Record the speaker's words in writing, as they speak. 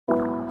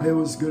Hey,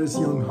 what's good? It's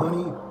Young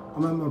Honey.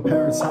 I'm at my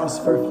parents' house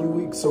for a few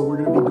weeks, so we're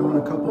gonna be doing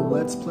a couple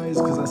Let's Plays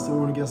because I still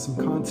want to get some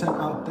content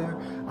out there.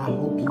 I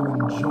hope you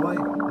enjoy.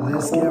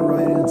 Let's get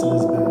right into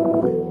this bad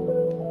boy.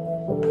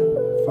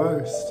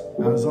 First,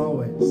 as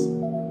always,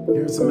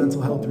 here's some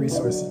mental health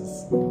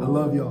resources. I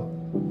love y'all.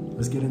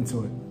 Let's get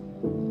into it.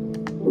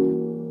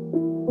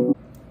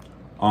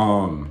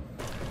 I'm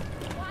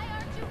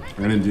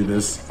gonna do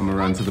this. I'm gonna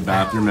run to the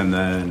bathroom and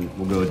then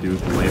we'll go do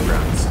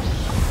playgrounds.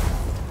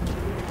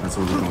 That's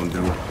what we're gonna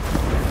do.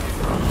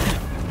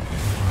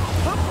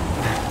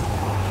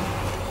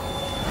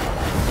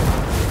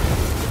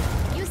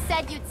 You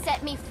said you'd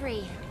set me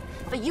free,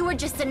 but you were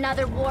just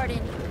another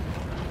warden.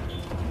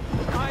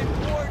 I'm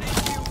warning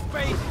you,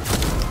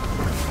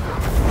 Faith!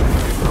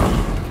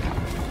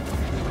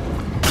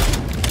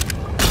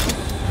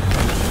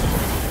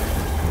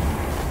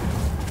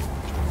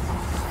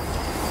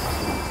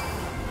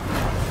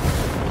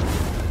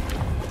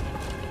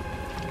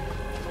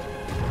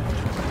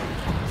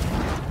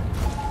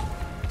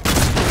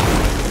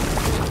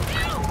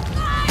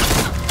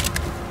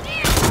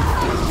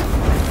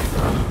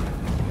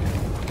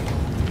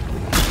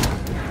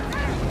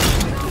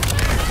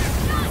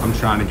 I'm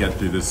trying to get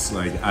through this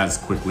like as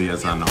quickly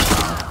as I know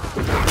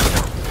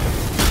how.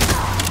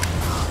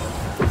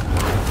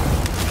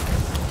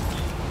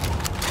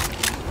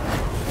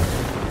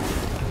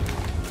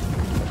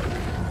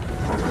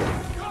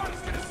 God is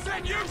gonna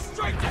send you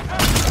straight to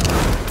hell!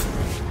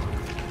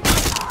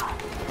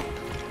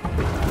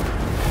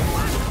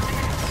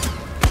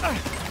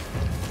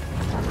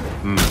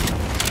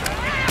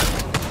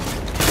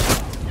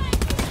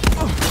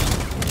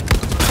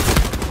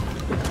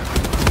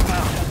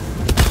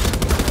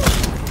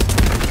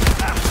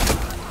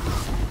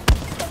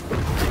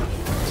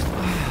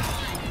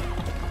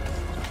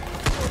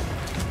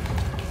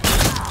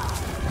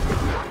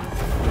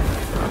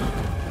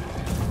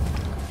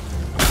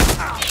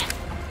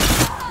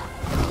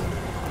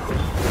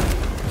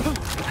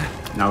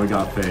 Now we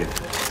got Faith.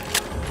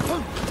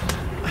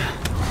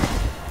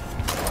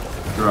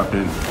 Drop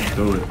in.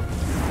 Do it.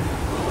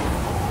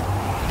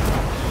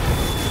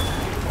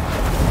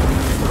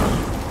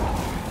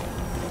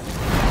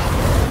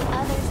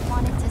 Others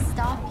wanted to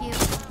stop you,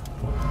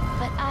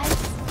 but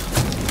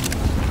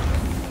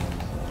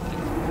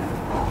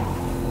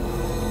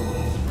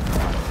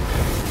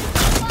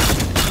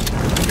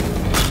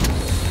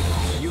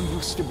You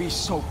used to be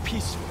so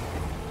peaceful,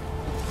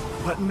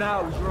 but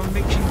now you're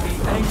making me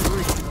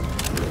angry.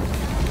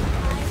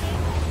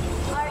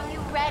 Are you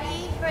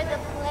ready for the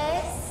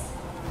bliss?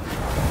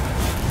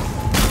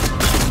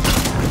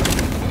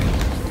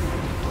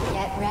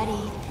 Get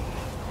ready.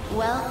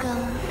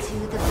 Welcome to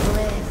the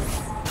bliss.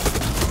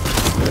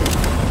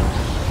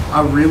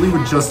 I really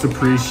would just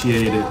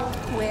appreciate it.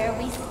 Where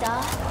we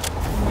stop,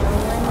 no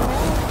one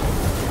knows.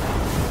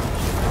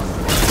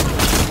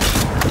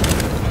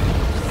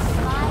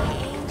 My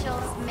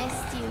angels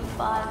missed you,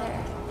 Father.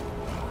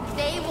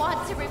 They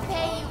want to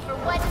repay you for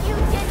what you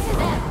did to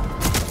them.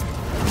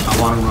 I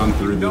want to run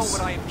through You know this.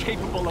 what I am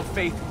capable of,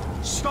 Faith.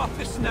 Stop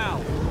this now!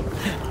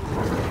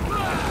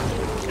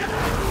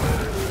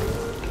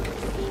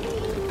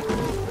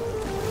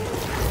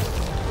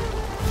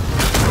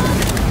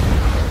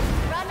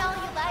 Run all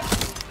you like.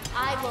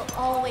 I will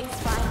always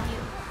find you.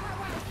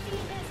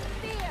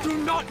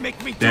 Do not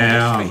make me do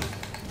Damn. this, Faith!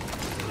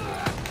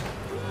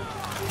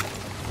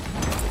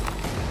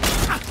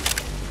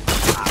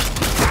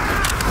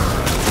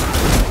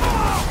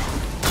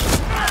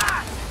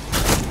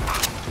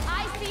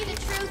 I see the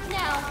truth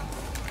now.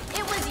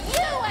 It was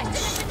you I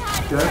should have been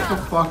hiding Get the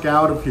from. fuck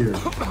out of here.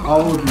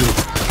 All of you.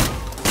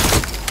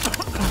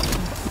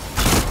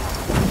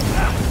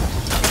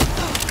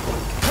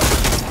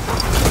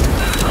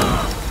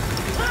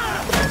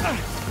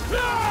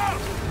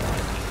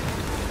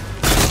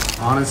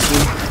 Honestly,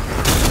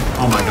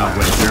 oh my god,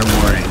 wait, there are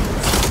more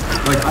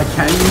angles. Like, I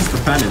can use the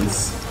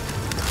penance.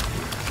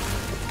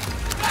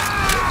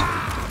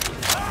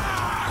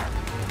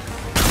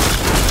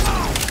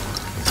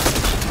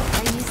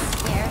 Are you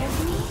scared of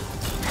me?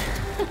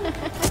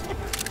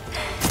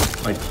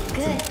 Like, it's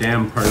Good. a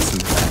damn person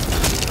thing.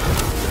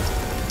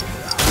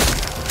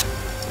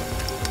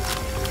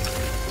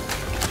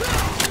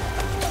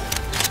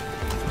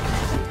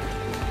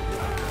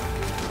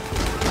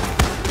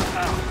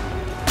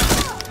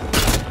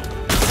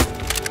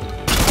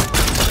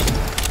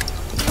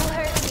 You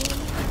hurt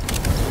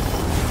me.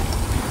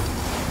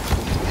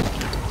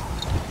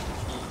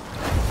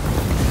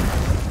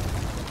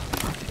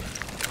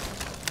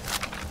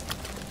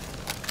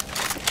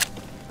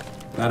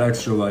 That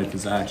extra life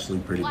is actually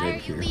pretty Why are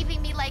big you here.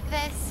 leaving me like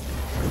this?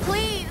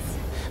 Please,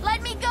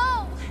 let me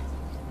go.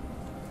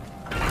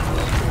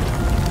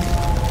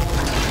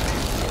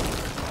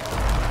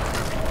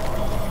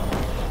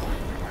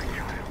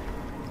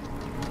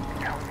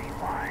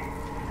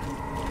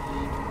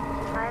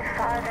 My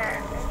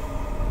father.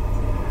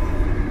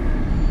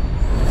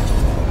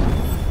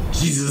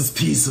 Jesus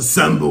Peace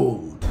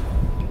assembled!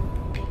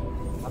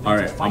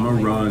 Alright, I'm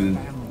gonna run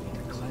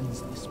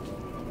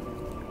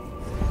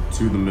to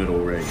to the middle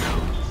right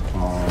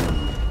now.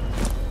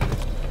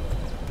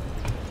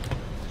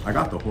 I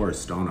got the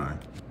horse, don't I?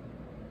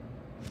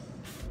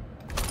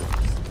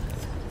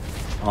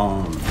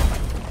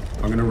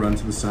 I'm gonna run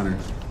to the center.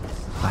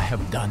 I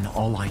have done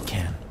all I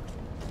can.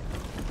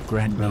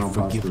 Grant Then me I'll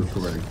pause the forgiveness.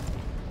 recording.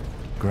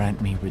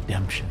 Grant me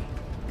redemption.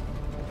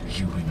 Do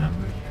you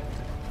remember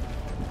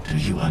yet? Do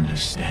you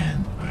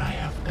understand what I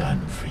have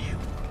done for you?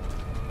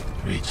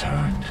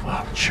 Return to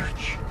our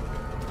church.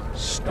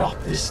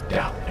 Stop this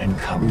doubt and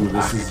come Ooh,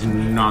 back. this is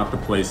not the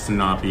place to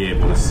not be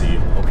able to see.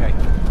 Okay.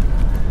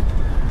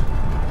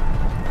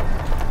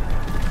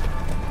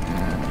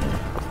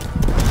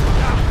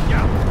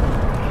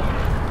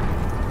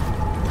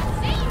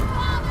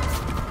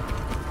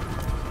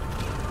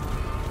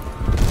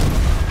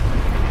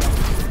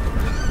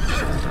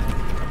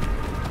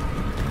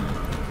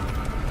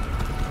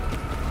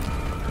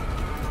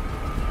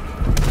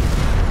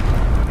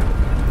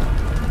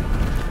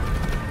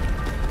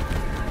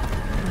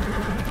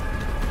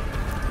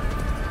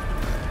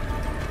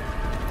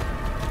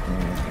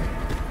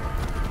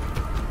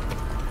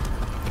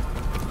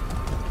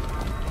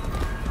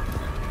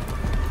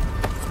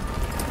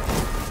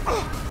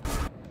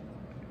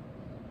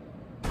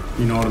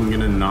 You know what I'm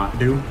gonna not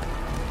do?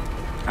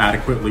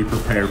 Adequately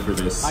prepare for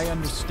this. I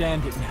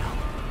understand it now.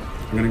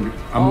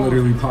 I'm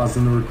literally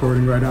pausing the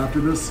recording right after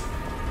this.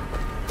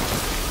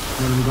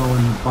 Then I'm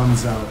going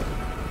buns out.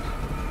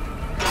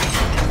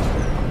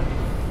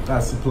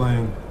 That's the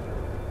plan.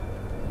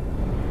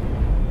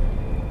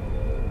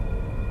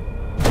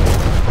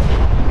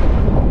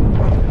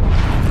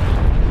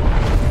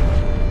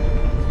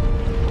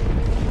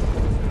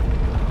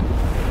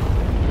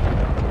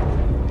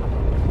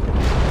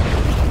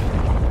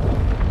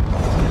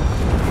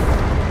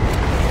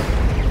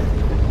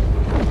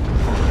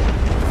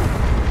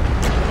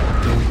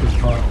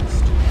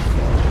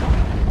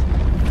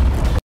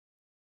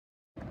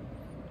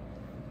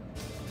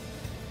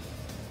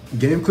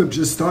 Game clip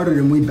just started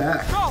and we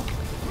back. No!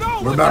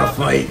 No! We're about to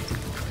fight.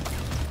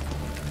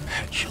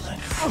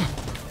 Petulant fool.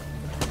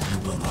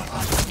 You will not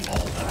undo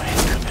all that I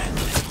have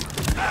commanded.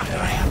 That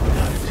I have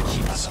done to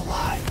keep us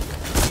alive.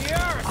 Here!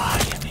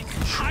 I am in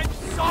control. I'm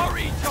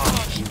sorry,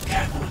 Dog! You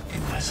cannot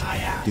do as I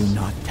ask. Do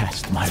not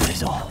test my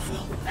resolve.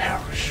 Will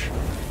perish.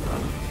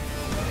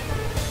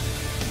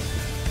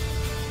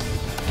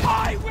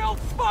 I will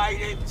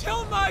fight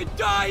until my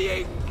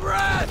dying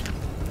breath!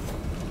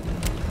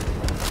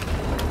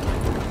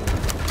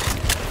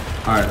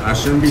 Alright, I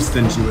shouldn't be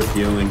stingy with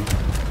healing.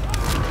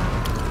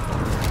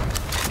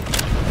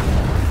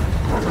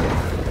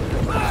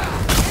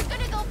 I'm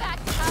gonna go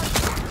back to house.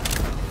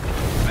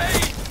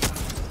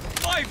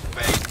 Faith! My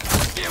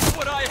faith, forgive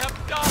what I have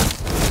done!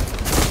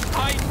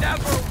 I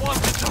never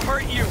wanted to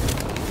hurt you!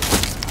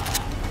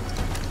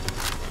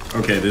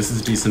 Okay, this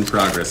is decent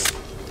progress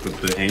with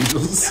the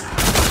angels.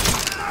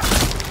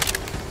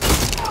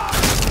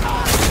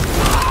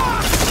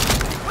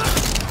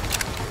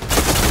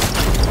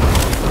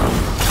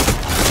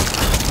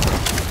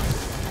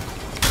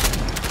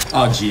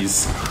 Oh,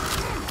 jeez.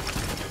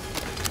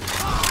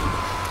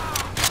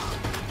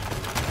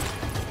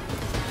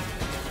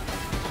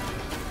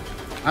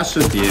 I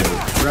should be able,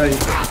 right?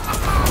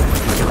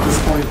 Like at this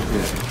point,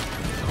 yeah.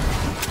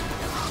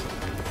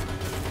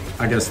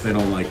 I guess they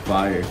don't like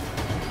fire.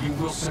 You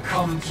will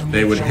succumb to me.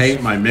 They would Joseph.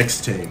 hate my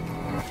mixtape.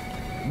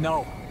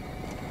 No.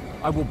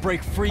 I will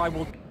break free. I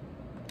will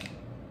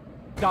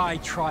die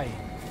trying.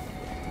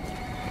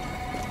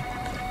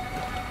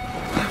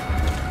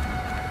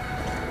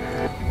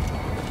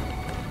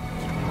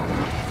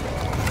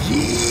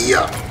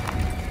 Yeah.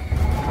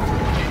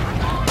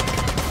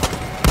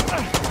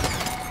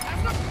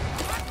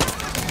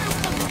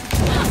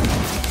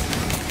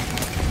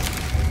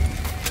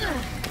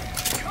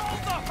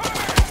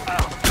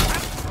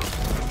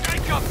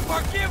 Jacob,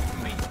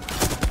 forgive me!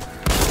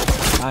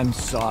 I'm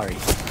sorry.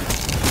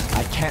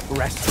 I can't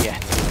rest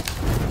yet.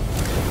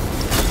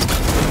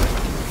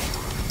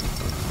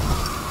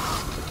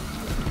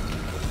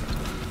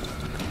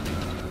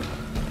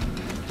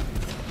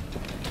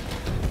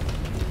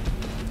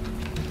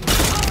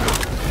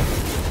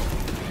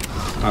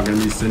 I'm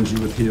gonna be stingy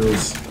with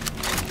heals.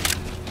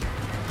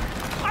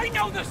 I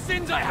know the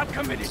sins I have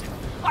committed.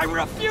 I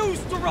refuse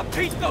to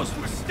repeat those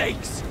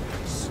mistakes.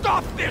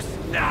 Stop this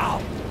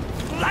now.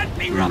 Let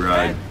me Right.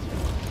 repent.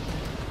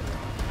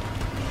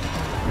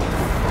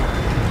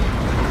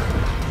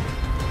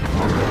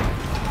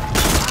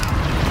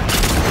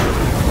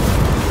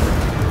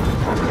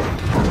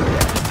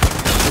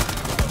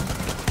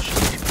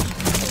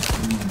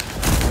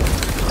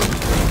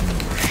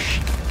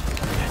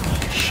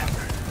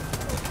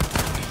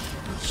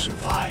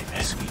 Survive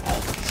as we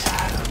always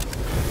have,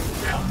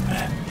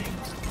 commanding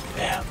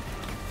them.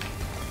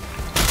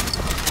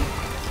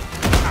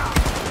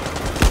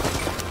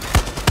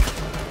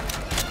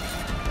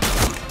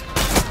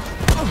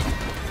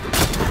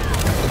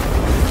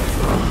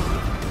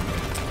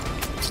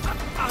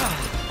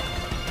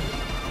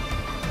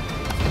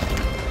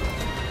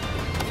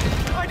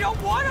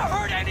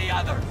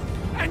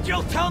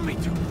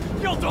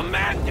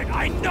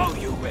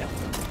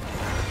 will.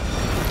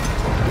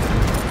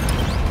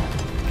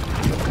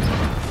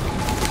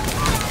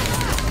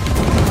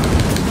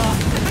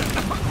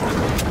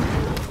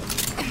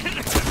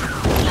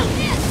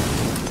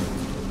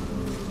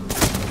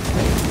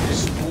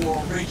 This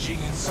war raging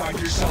inside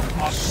yourself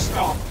must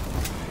stop.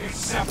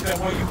 Accept that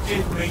what you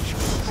did made you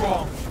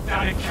strong,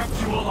 that it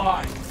kept you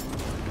alive.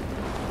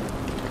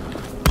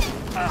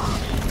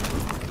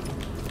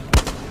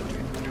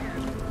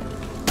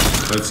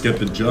 Let's get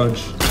the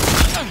judge.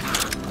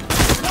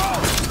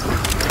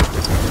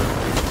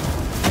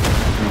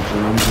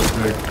 Drums up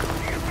there.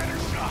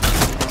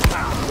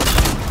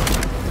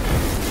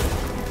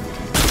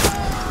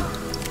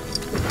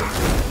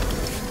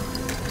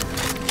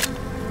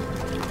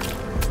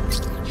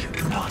 You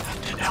do not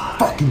have to die.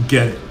 Fucking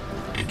get it.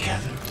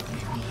 Together we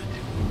will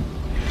endure.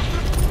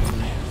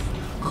 Live.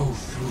 Go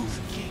through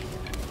the gate.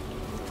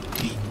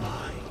 Be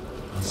mine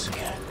once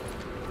again.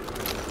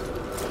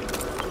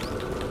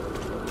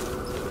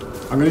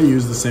 I'm gonna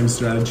use the same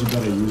strategy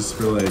that I used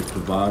for like the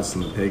boss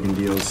and the pagan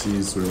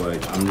DLCs, where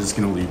like I'm just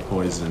gonna leave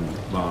poison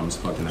bombs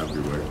fucking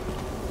everywhere.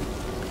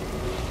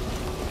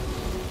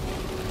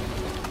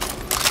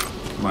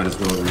 Might as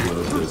well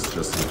reload this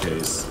just in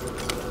case.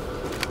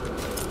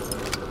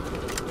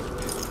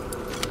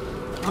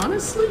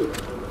 Honestly,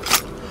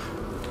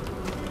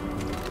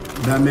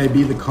 that may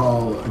be the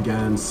call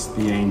against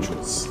the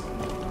angels.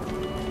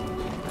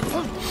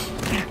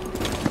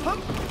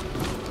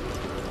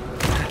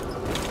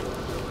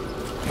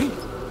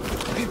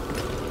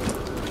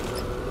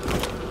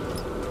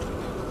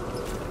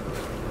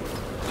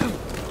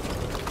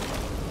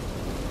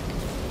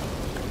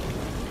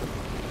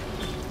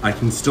 I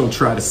can still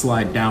try to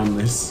slide down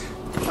this.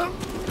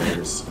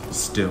 There's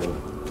still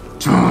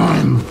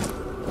time.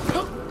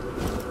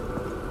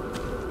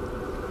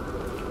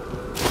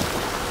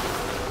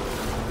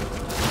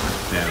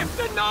 Damn. If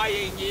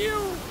denying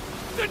you,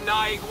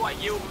 denying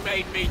what you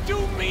made me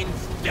do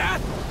means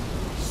death,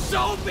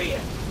 so be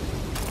it.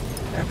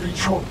 Every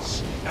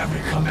choice,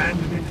 every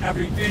commandment,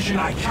 every vision,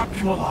 I kept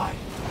you alive.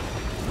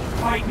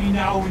 Fight me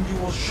now and you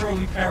will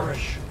surely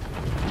perish.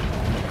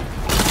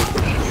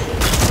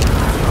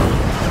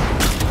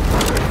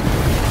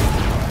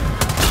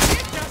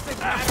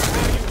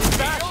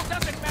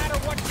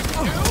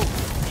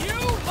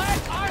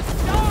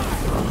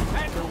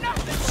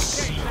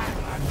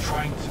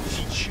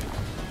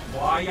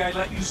 I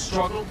let you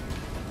struggle?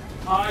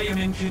 I am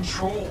in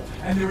control,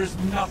 and there is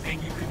nothing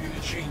you can do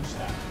to change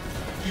that.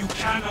 You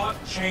cannot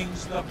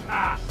change the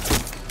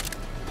past.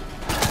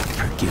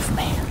 Forgive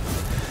me.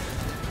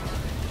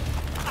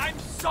 I'm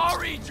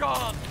sorry,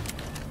 John!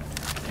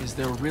 Is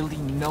there really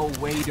no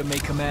way to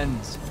make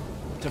amends?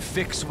 To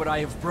fix what I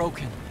have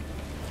broken?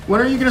 When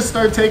are you gonna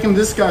start taking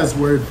this guy's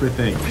word for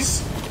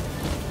things?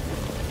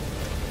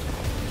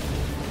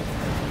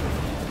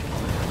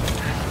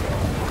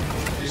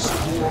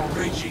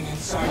 Raging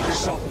inside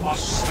yourself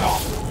must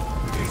stop.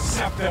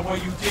 Accept that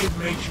what you did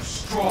made you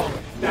strong,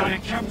 that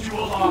it kept you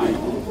alive.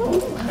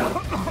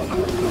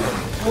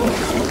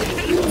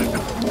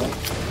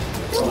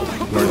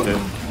 Worth it.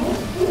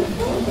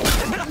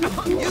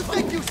 You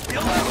think you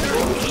still have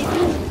your heat?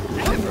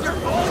 After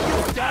all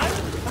you've done?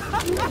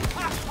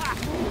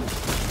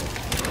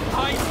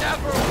 I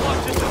never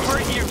wanted to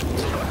hurt you.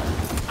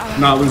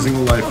 Not losing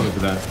a life over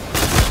that.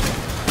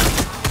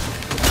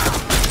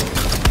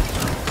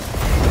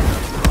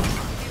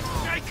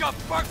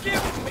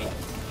 Forgive me.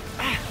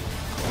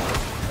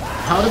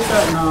 How did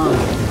that not?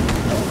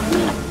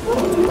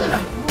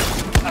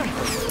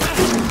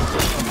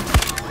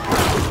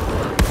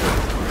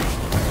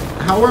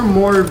 How are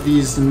more of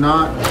these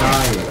not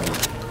dying?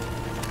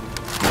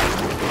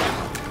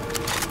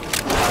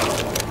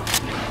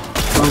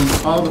 From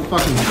all the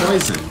fucking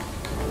poison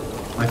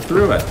I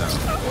threw at them.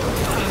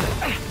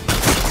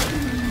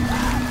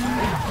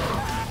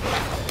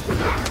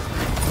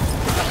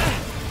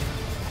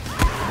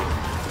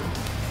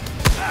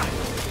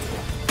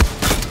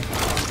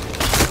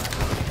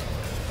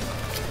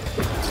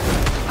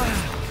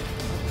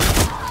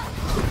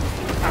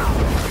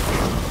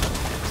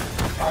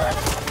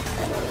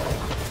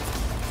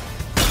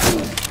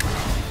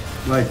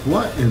 Like,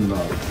 what in the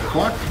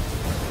fuck?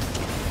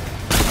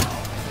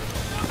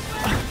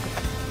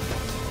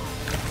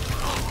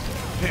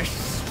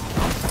 This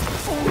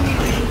only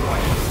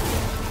way.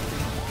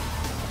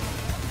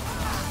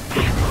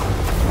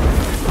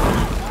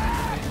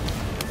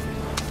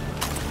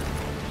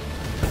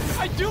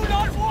 I do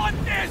not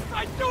want this!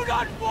 I do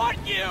not want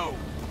you!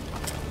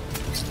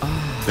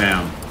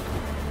 Damn.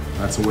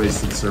 That's a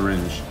wasted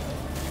syringe.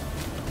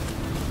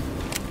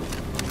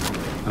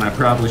 And I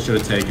probably should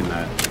have taken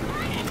that.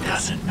 It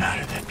doesn't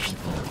matter that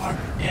people are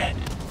dead.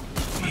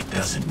 It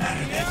doesn't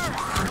matter that you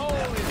hurt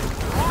them.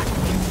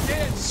 You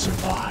did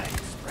survive.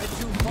 Spread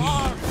too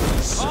far.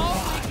 All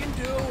we can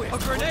do is A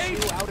grenade?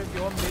 push you out of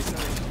your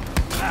misery.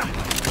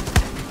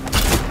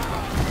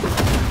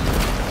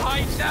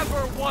 I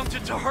never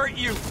wanted to hurt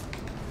you.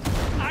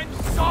 I'm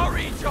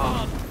sorry,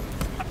 John.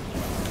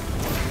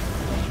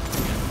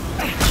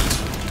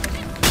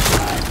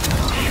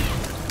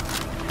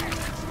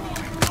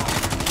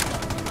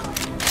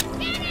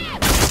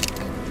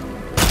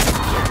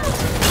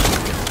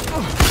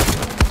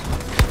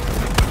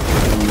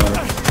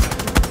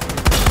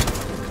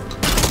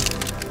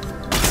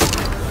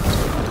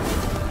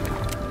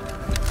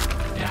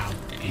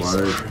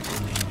 hard.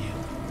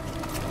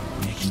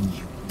 Making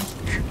you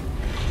weak.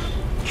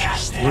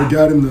 Cast it We're out.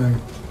 getting there.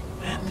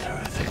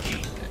 Enter the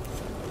gate.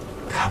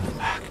 Come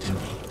back to me.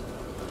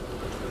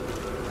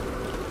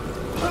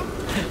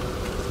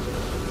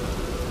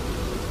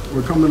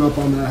 We're coming up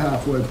on that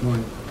halfway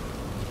point.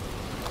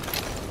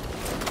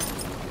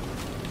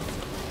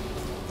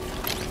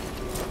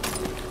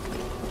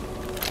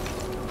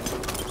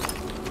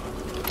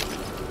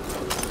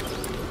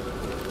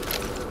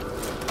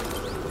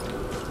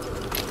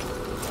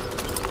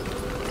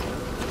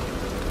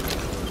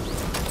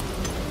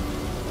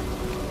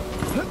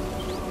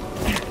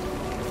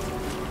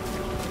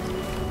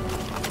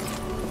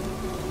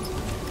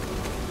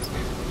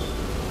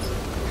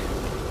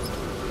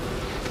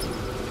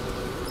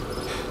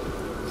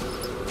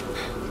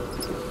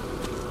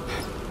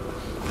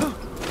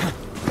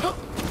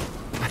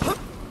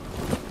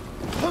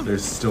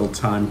 There's still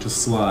time to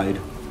slide.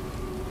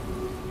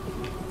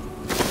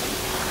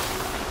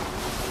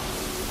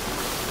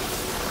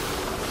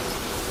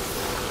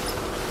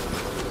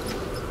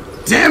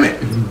 Damn it!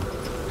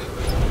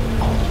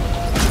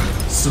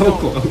 So No.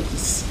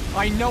 close.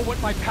 I know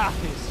what my path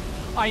is.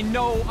 I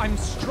know I'm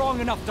strong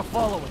enough to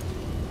follow it.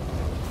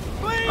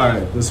 Please,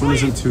 Alright, this one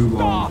isn't too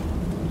long.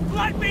 stop.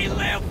 Let me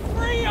live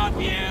free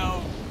of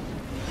you!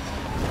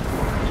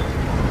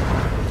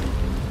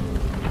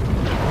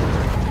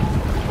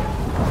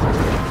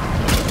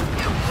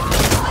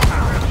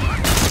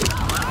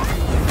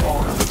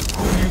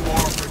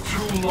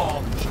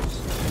 Long.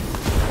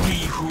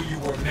 Be who you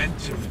were meant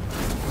to be.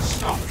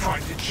 Stop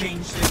trying to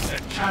change things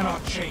that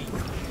cannot change.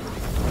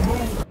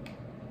 Move.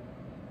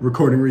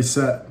 Recording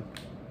reset.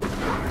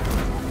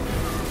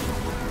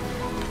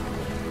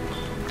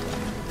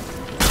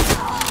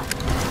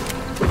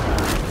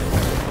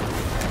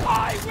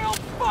 I will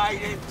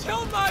fight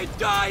until my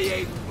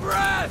dying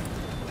breath!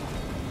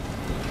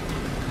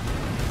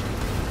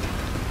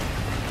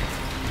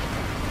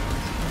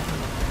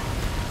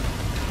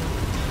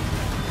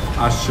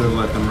 I should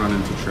let them run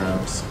into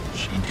traps.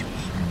 Into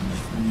Eden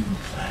with new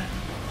plan.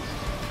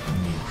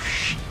 New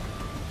sheep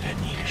that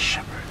need a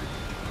shepherd.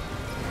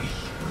 We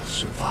will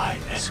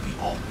survive as we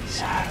always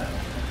have.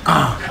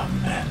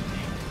 Commanding.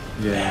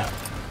 Yeah.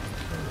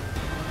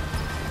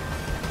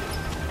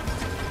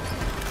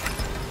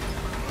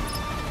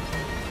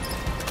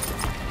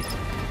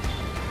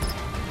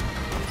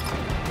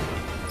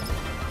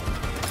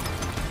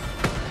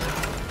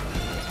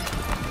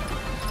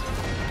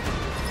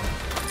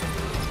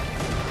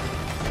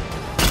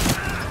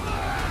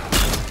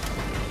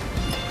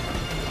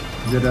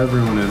 Get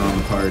everyone in on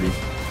the party.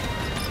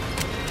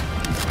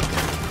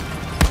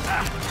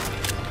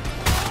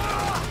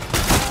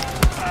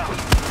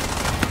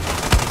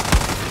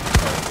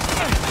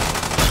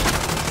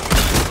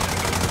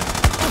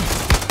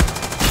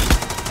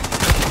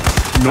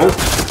 Nope.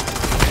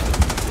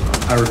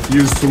 I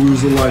refuse to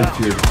lose a life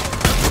here.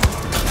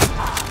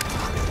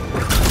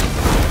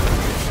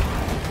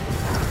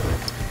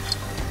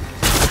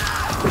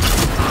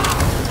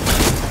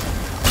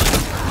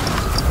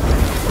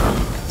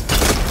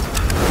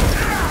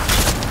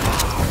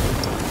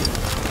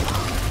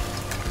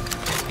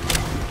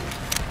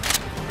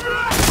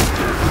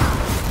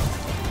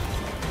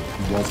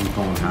 Wasn't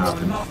going to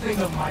happen. Nothing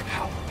of my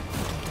power.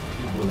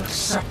 You will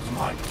accept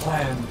my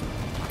plan,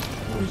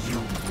 or you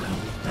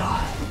will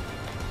die.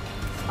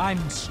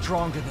 I'm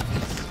stronger than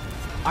this.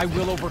 I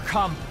will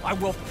overcome. I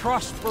will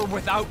prosper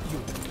without you.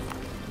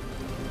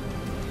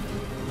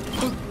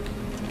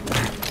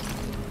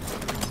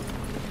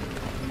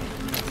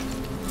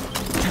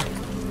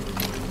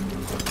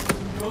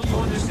 Don't you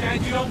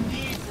understand? You don't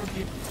need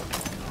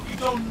forgiveness. You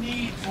don't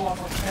need to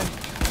offer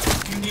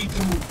penance. You need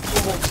to move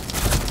forward.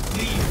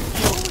 Leave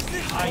guilt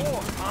behind.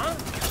 Huh?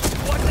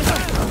 What did I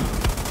do?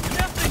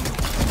 Nothing!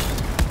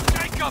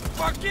 Jacob,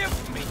 forgive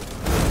me!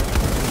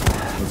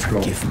 Let's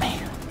go. Forgive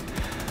me.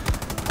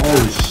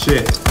 Holy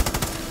shit.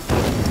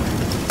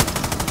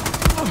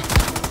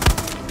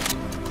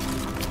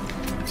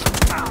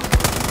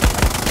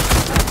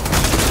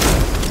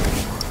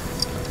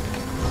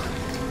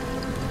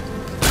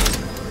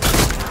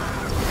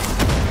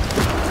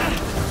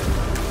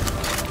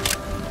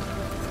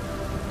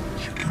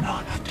 You do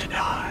not have to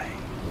die.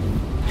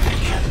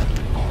 Together,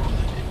 all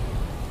of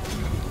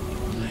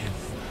it. Live.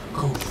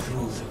 Go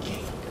through the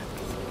gate.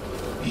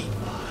 Be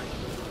mine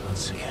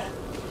once again.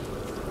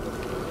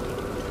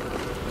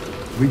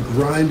 We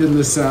grinding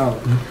this out.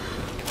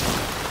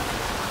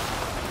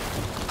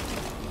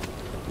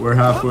 We're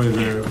halfway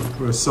there.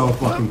 We're so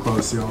fucking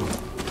close, y'all.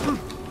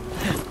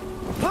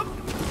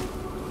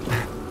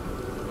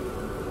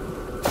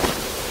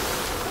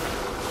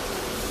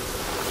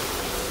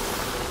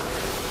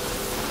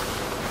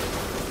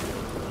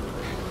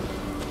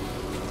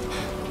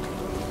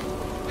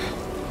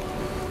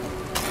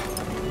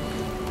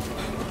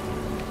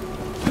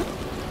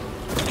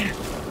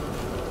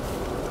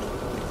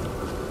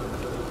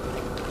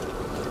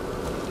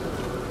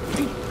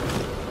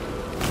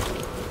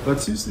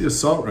 Let's use the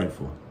assault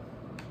rifle.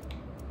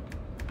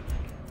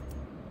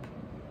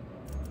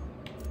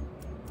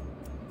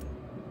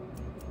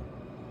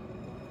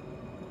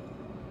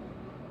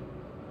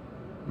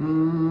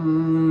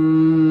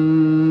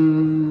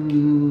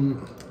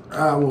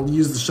 We'll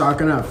use the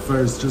shotgun at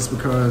first, just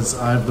because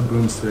I have the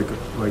boomstick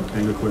like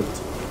thing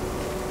equipped.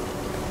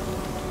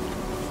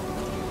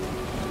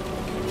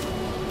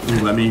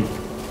 Ooh, let me.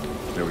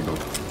 There we go.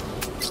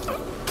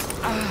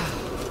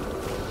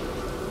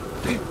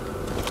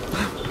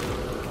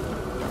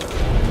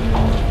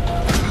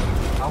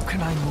 How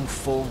can I move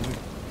forward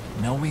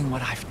knowing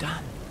what I've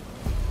done?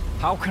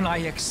 How can I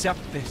accept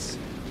this?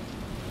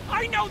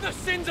 I know the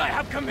sins I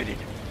have committed.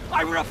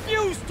 I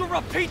refuse to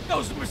repeat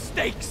those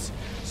mistakes.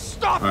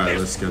 Stop All right, this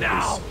let's get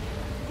now.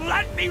 this.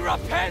 Let me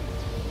repent.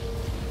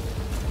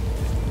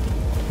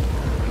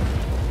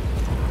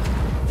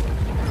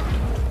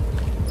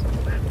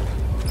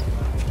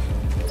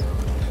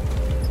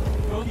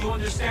 Don't you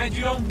understand?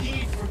 You don't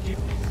need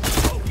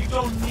forgiveness. You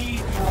don't need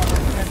your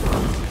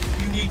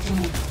repentance. You need to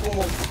move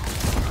forward.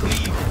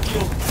 Leave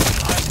guilt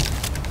behind you.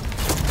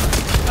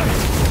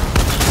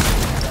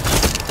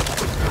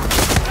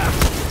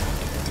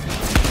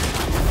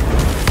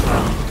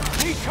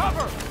 Need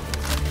cover.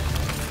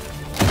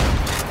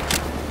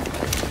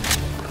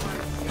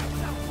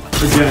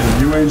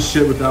 Again, you ain't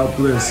shit without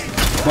bliss.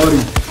 Buddy,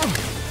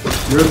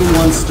 you're the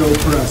one still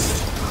pressed.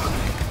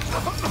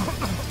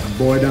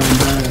 Boy down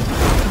bad.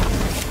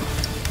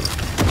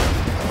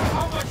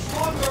 How much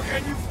longer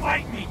can you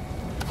fight me?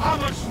 How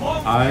much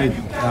longer I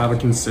can you have a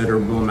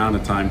considerable amount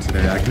of time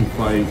today. I can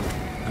fight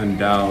and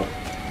doubt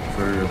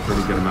for a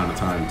pretty good amount of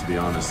time, to be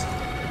honest.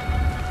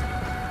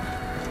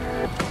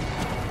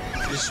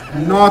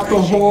 Not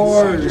the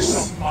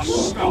horse!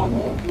 must stop.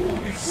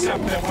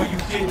 Except that what you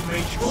did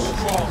made you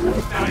strong.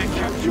 That it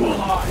kept you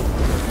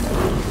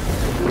alive.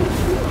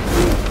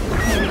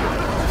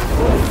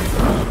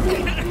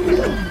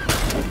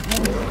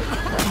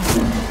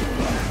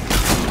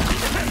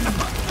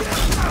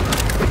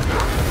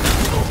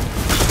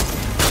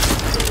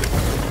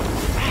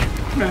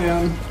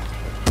 Man.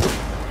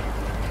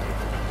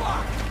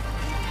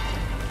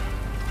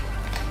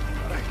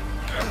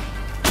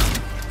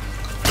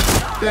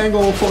 Dang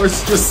old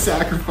horse just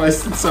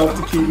sacrificed itself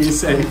to keep me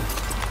safe.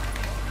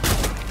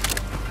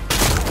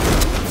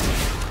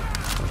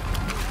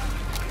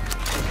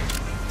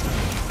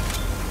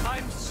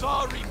 I'm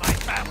sorry, my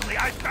family.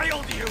 I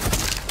failed you.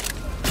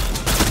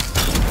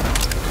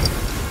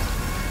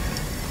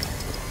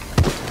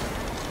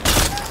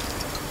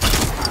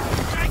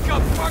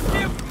 Jacob,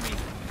 forgive me.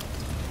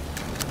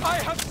 I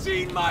have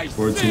seen my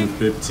 14, sins.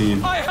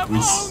 15. I have We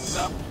owned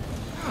them.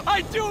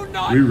 I do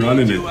not we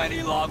running need you it.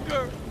 any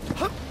longer.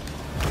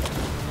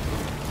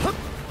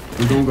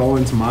 We're gonna go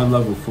into my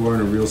level 4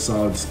 in a real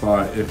solid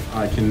spot if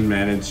I can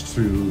manage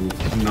to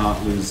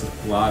not lose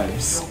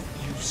lives.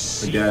 You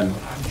see Again.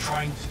 what I'm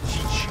trying to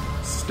teach you.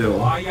 Still.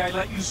 Why I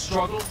let you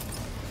struggle?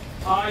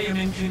 I am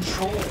in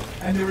control,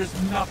 and there is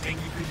nothing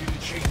you can do to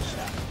change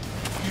that.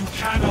 You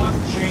cannot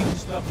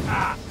change the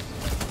past.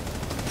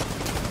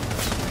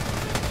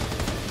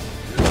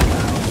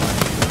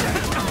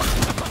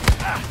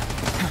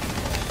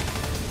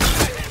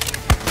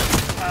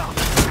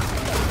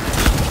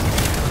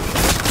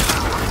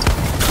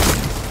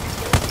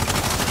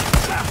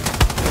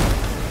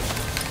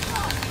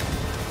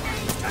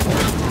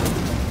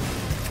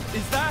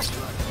 Is that?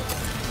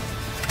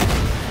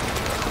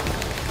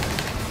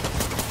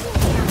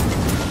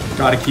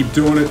 Gotta keep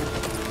doing it.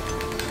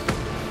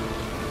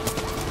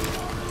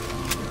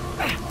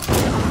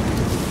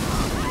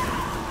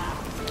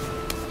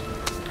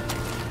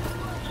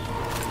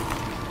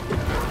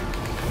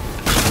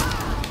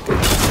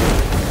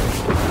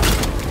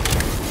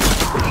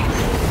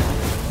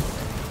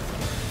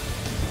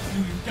 Do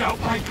you doubt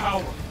my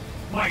power?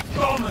 My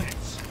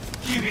dominance?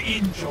 Give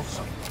in,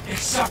 Joseph.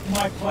 Accept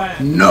my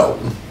plan. No!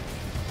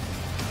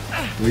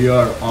 We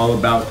are all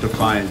about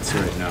defiance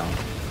right now.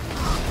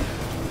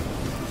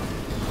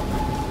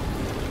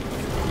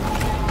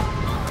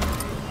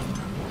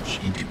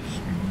 Into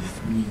Eden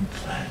with new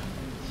plans,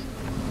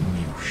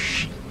 new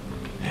sheep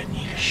that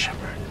need a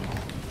shepherd.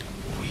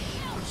 We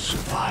will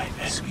survive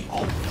as we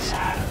always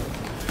have,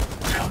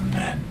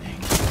 commanding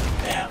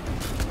them.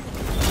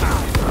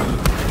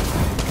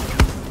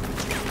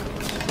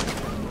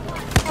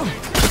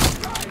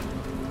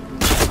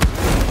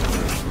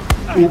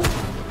 Oop.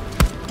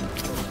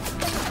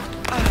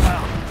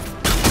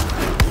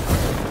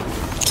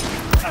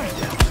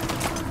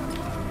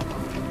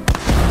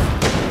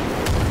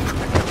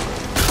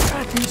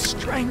 Grant me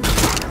strength.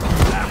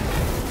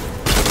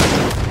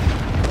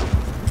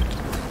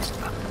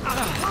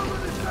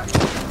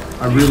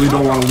 I really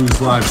don't want to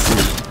lose lives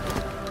here.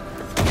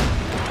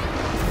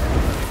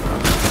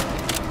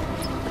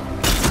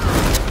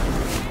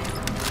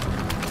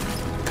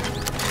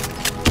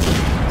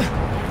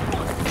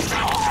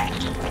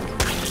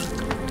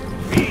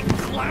 Be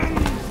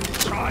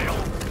cleansed,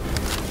 child.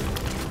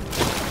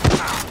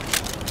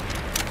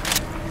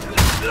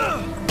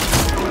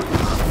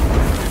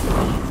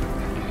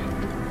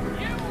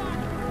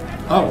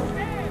 Oh,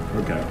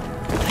 okay.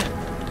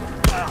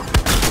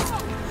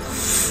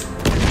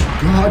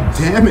 God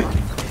damn it!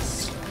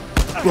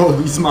 Bro,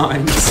 these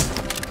mines.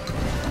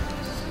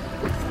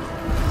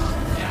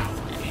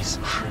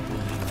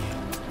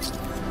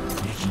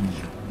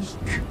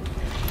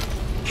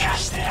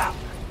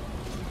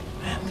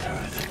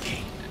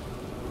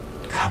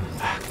 come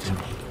back to me.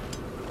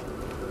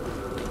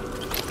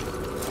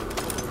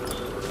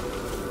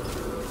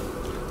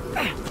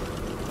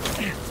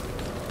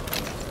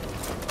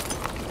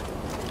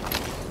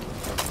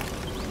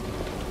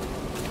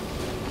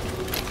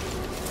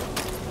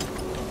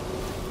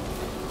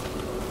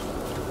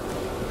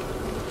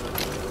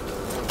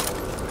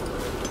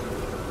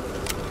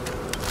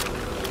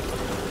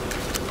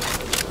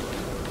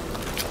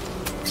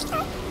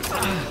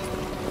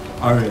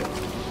 Alright,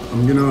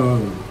 I'm gonna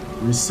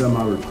reset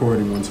my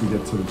recording once we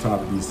get to the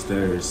top of these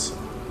stairs.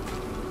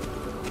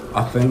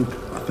 I think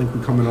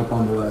we're coming up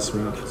on the last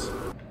rounds.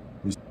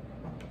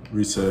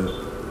 Reset.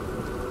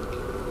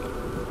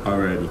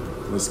 Alrighty,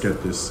 let's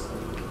get this.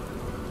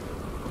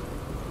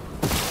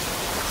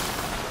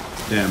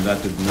 Damn,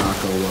 that did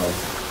not go well.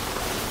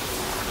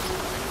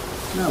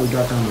 Now we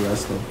got down the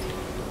rest though.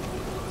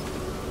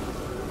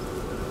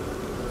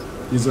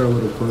 These are a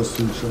little close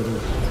to each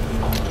other.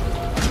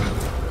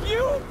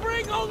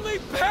 Only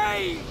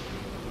pain!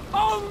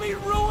 Only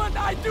ruin!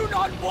 I do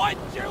not want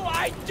you!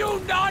 I do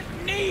not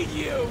need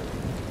you!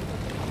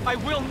 I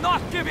will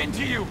not give in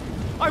to you!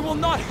 I will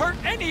not hurt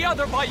any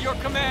other by your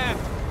command!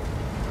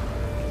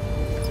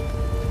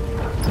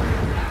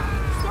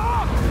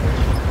 Stop!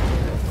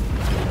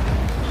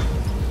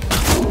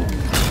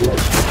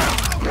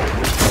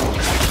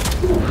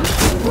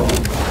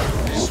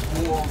 This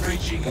war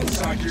raging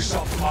inside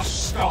yourself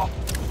must stop.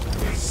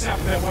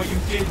 Accept that what you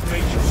did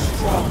made you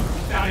strong,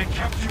 that it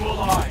kept you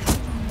alive.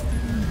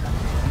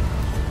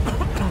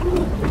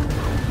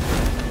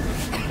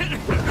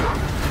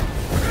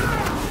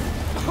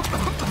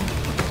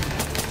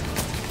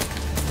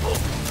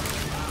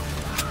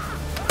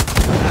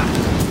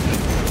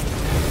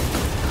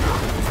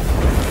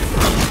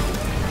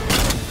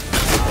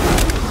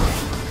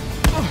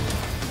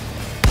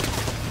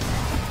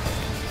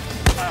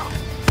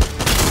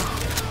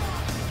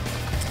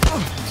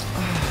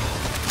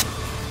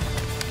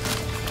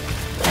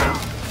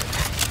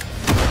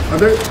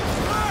 Other.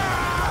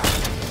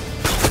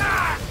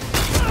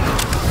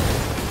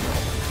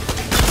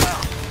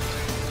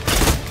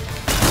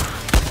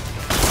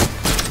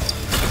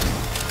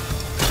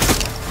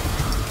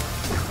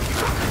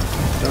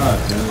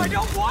 I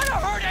don't want to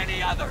hurt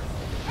any others!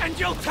 And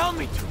you'll tell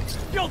me to!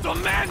 You'll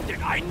demand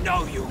it! I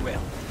know you will!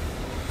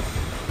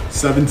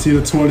 17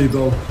 to 20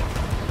 though.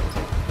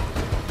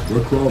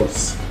 We're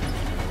close.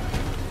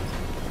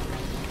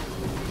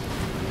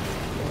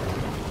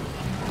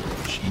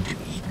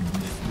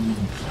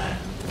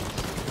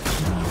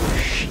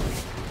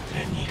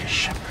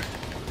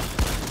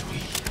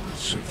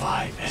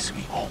 Survive as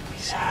we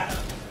always have.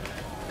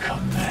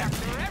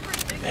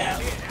 Commanding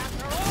them.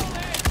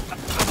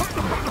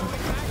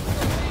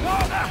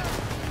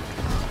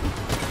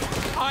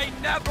 I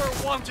never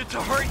wanted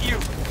to hurt you!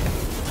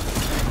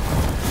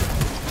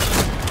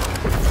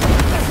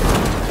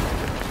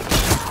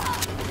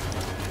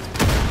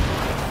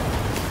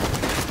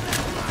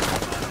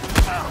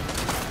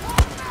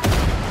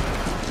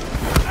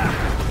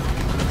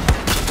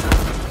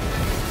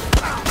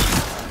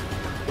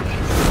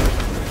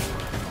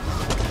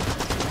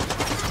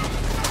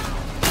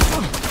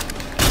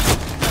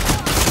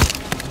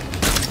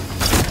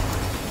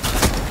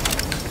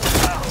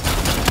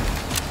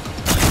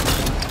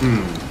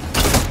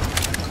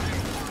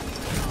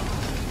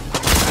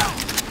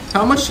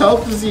 How much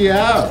health does he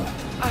have?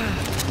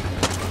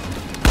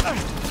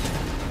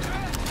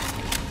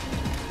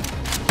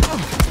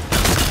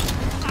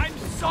 I'm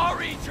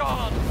sorry,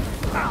 John!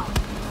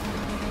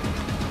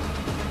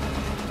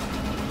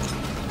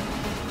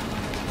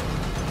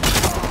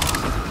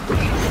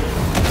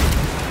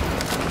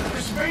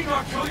 This may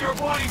not kill your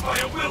body, but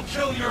it will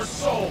kill your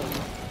soul.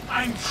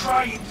 I'm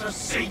trying to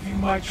save you,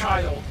 my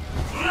child.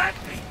 Let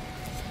me!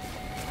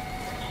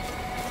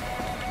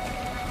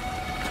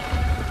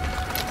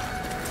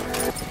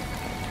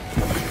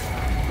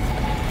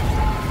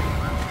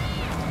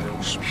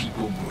 Those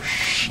people were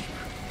sheep.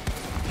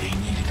 They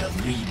needed a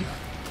leader.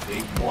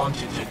 They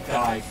wanted to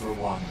die for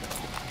one.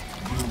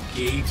 You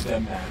gave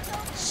them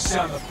that.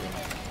 Celebrate.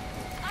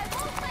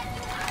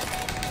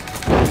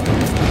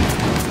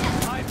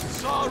 I'm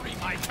sorry,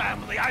 my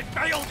family. I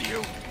failed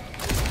you.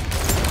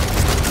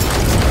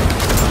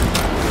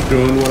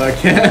 Doing what I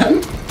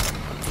can.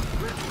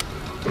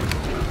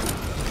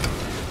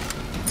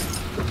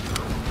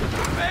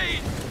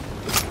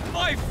 Faith!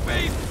 My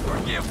faith,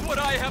 forgive what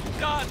I have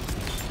done.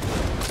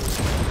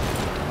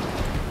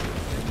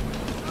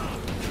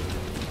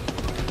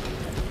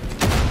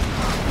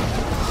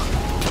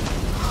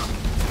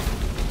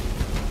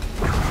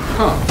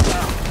 Huh.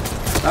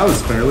 That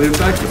was fairly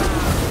effective.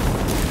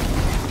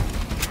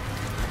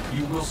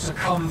 You will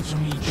succumb to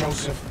me,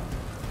 Joseph.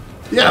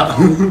 Yeah.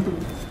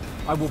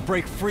 I will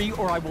break free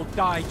or I will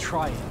die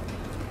trying.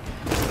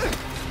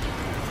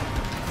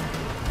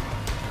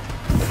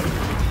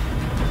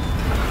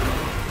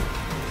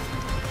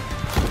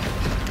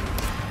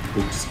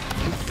 Oops.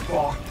 You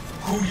fought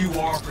who you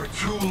are for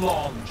too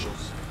long,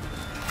 Joseph.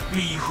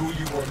 Be who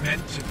you were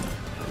meant to be.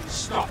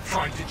 Stop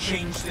trying to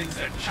change things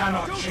that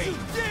cannot change. Don't you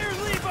dare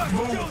leave us,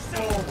 Move Joseph!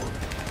 forward.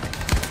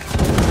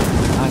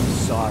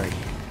 sorry.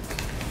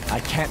 I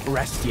can't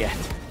rest yet.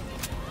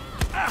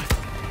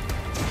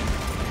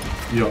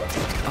 Yo.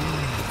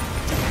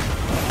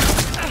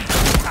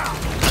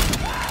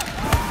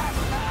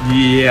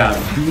 Yeah,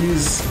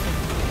 these...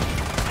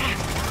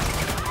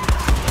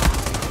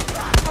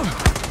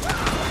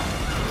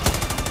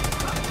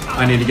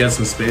 I need to get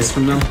some space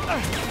from them.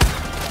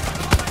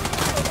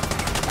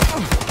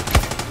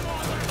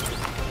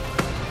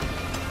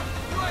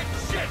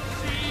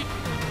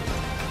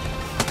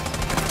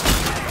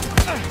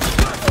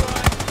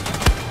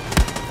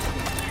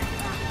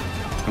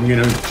 I'm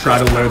gonna try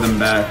to lure them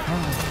back.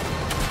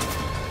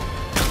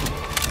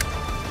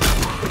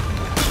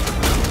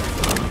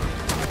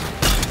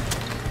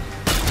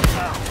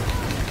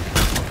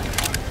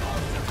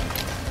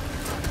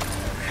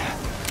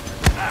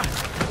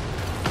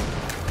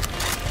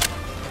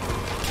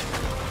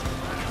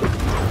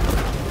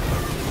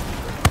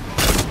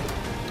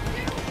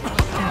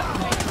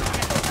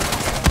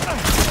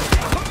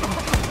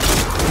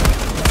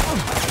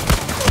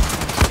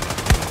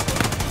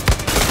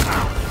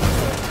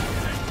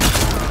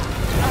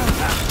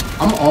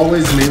 I'm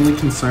always mainly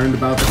concerned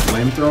about the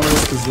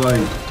flamethrowers because,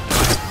 like,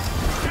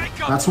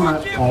 that's when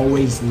I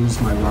always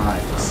lose my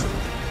lives.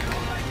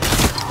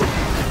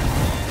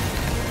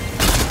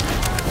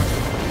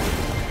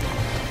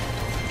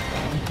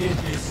 We did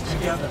this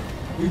together.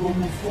 We will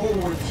move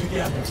forward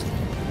together.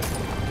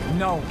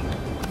 No,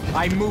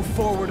 I move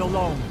forward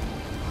alone.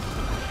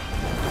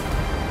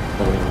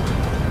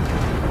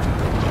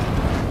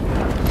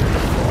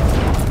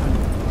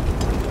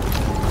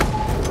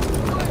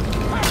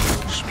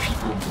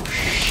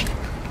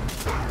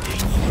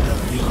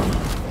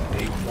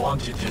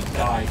 Wanted to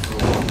die for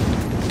one.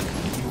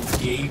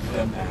 You gave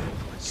them that.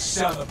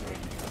 Celebrate.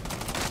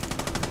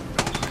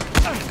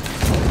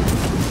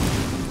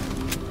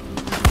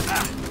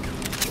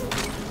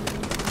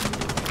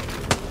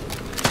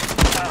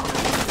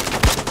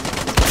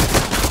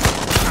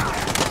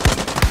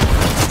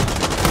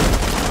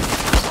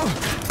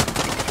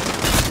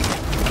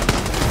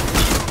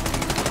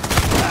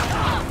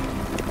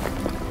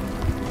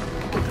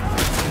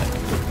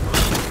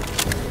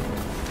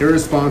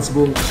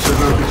 Irresponsible, should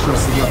not be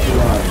trusted left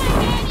alive.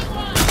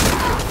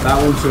 That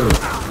one too.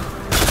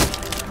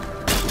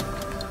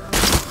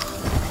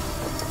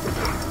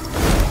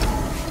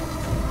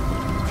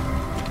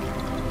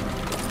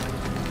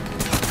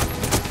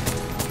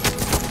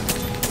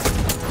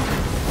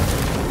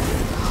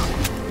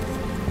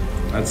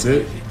 That's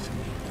it.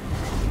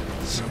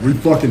 We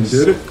fucking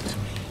did it.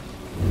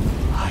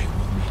 I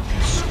will make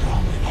you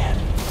strong again.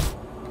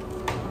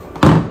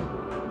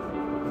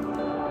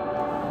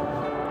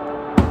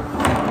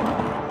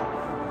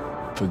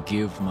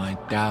 Forgive my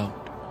doubt,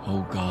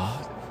 oh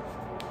God.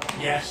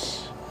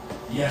 Yes.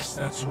 Yes,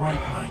 that's right,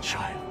 my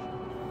child.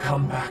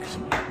 Come back to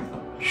me.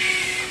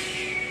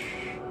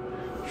 Shh.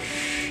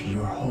 Shh.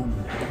 You're home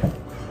now.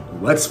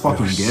 Let's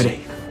fucking You're get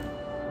safe. it.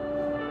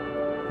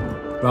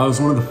 That was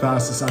one of the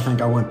fastest I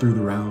think I went through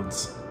the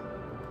rounds.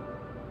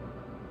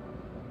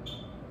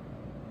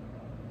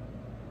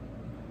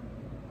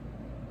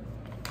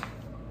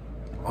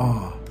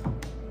 Oh.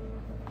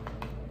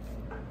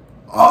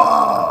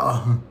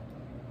 Oh.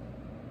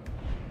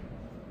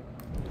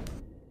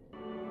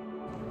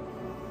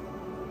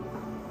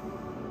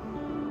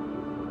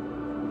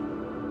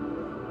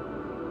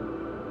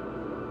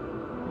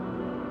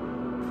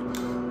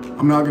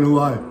 I'm not gonna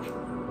lie.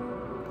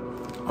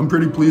 I'm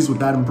pretty pleased with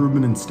that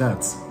improvement in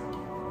stats.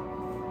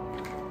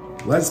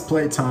 Let's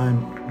play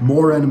time,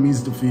 more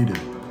enemies defeated.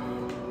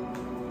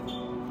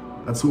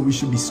 That's what we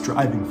should be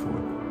striving for.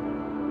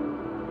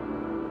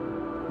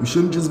 We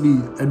shouldn't just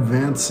be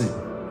advancing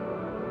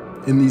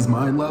in these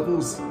mind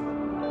levels.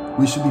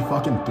 We should be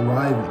fucking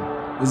thriving.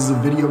 This is a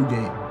video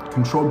game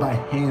controlled by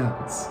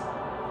hands.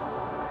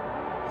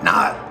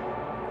 Not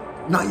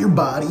your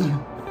body.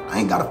 I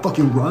ain't gotta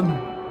fucking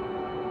run.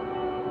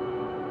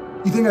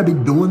 You think I'd be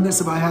doing this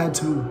if I had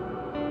to?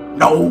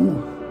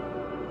 No.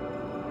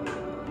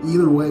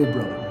 Either way,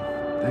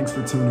 brother. Thanks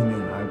for tuning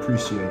in. I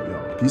appreciate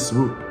y'all. Peace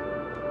out.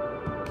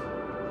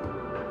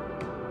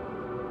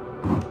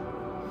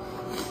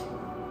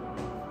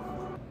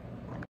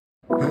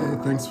 Hey,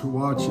 thanks for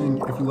watching.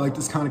 If you like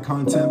this kind of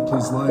content,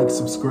 please like,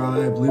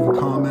 subscribe, leave a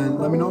comment.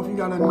 Let me know if you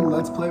got any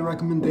Let's Play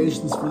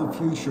recommendations for the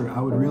future.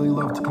 I would really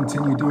love to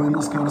continue doing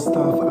this kind of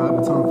stuff. I have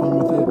a ton of fun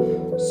with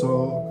it.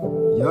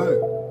 So,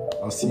 yeah.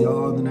 I'll see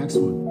y'all in the next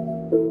one.